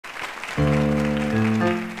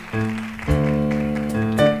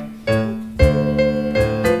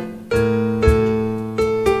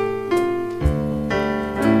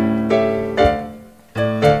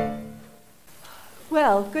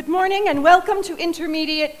morning and welcome to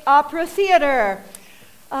Intermediate Opera Theater.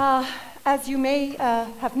 As you may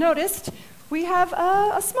have noticed, we have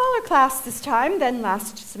a smaller class this time than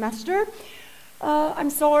last semester. I'm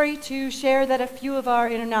sorry to share that a few of our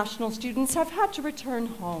international students have had to return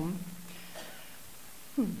home.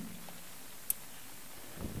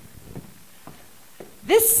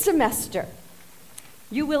 This semester,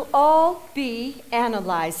 you will all be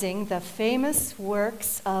analyzing the famous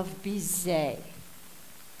works of Bizet.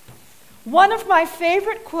 One of my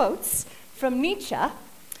favorite quotes from Nietzsche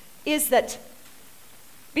is that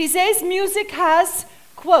Bizet's music has,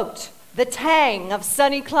 quote, the tang of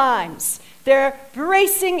sunny climes, their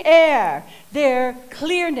bracing air, their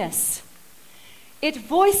clearness. It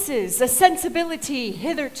voices a sensibility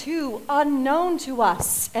hitherto unknown to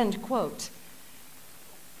us, end quote.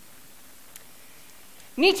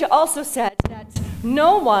 Nietzsche also said that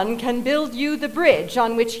no one can build you the bridge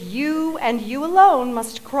on which you and you alone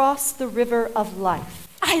must cross the river of life.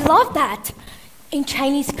 I love that! In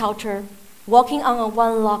Chinese culture, walking on a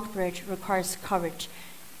one-log bridge requires courage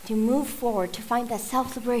to move forward to find that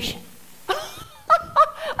self-liberation.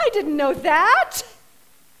 I didn't know that!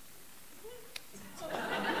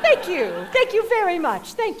 Thank you. Thank you very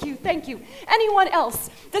much. Thank you. Thank you. Anyone else?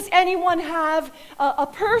 Does anyone have a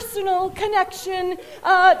personal connection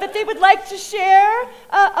that they would like to share?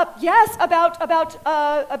 Yes, about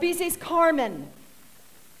Bizet's Carmen.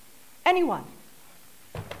 Anyone?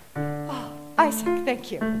 Oh, Isaac,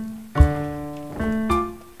 thank you.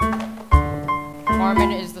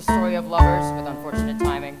 Carmen is the story of lovers with unfortunate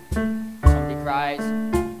timing. Somebody cries,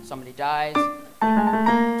 somebody dies,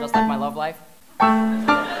 just like my love life.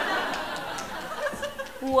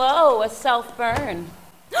 Whoa, a self-burn.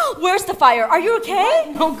 Where's the fire? Are you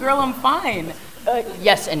okay? No, girl, I'm fine.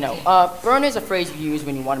 Yes and no. Burn is a phrase you use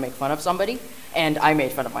when you want to make fun of somebody, and I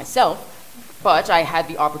made fun of myself, but I had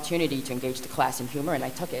the opportunity to engage the class in humor, and I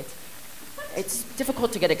took it. It's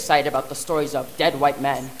difficult to get excited about the stories of dead white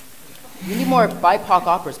men. We need more BIPOC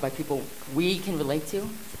operas by people we can relate to.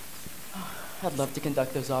 I'd love to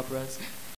conduct those operas.